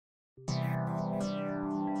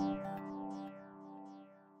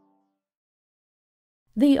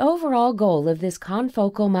The overall goal of this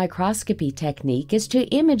confocal microscopy technique is to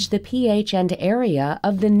image the pH and area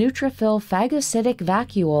of the neutrophil phagocytic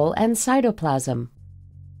vacuole and cytoplasm.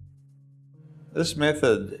 This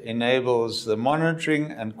method enables the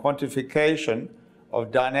monitoring and quantification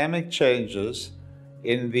of dynamic changes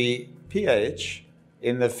in the pH,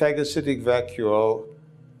 in the phagocytic vacuole,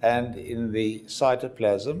 and in the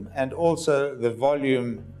cytoplasm, and also the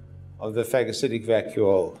volume of the phagocytic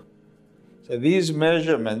vacuole. So these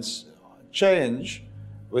measurements change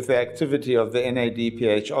with the activity of the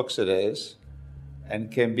NADPH oxidase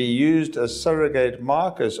and can be used as surrogate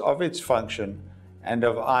markers of its function and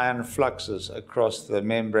of ion fluxes across the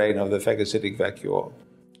membrane of the phagocytic vacuole.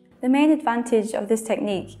 The main advantage of this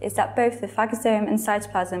technique is that both the phagosome and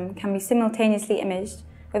cytoplasm can be simultaneously imaged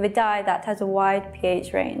with a dye that has a wide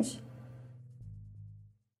pH range.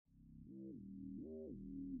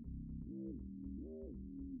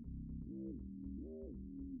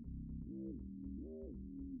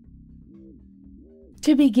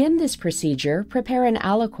 To begin this procedure, prepare an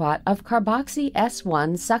aliquot of carboxy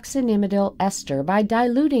S1 succinimidyl ester by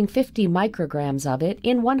diluting 50 micrograms of it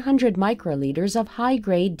in 100 microliters of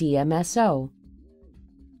high-grade DMSO.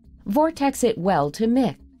 Vortex it well to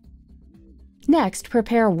mix. Next,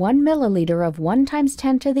 prepare 1 milliliter of 1 ×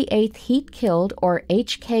 10⁸ heat-killed or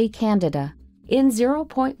HK candida in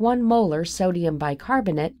 0.1 molar sodium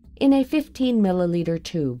bicarbonate in a 15 milliliter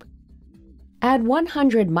tube. Add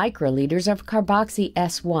 100 microliters of carboxy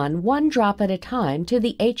S1 1 drop at a time to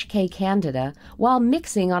the HK candida while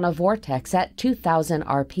mixing on a vortex at 2000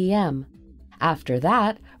 RPM. After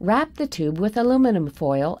that, wrap the tube with aluminum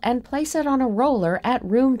foil and place it on a roller at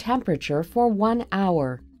room temperature for 1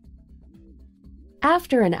 hour.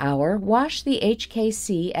 After an hour, wash the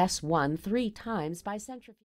HKC S1 3 times by centrifugation.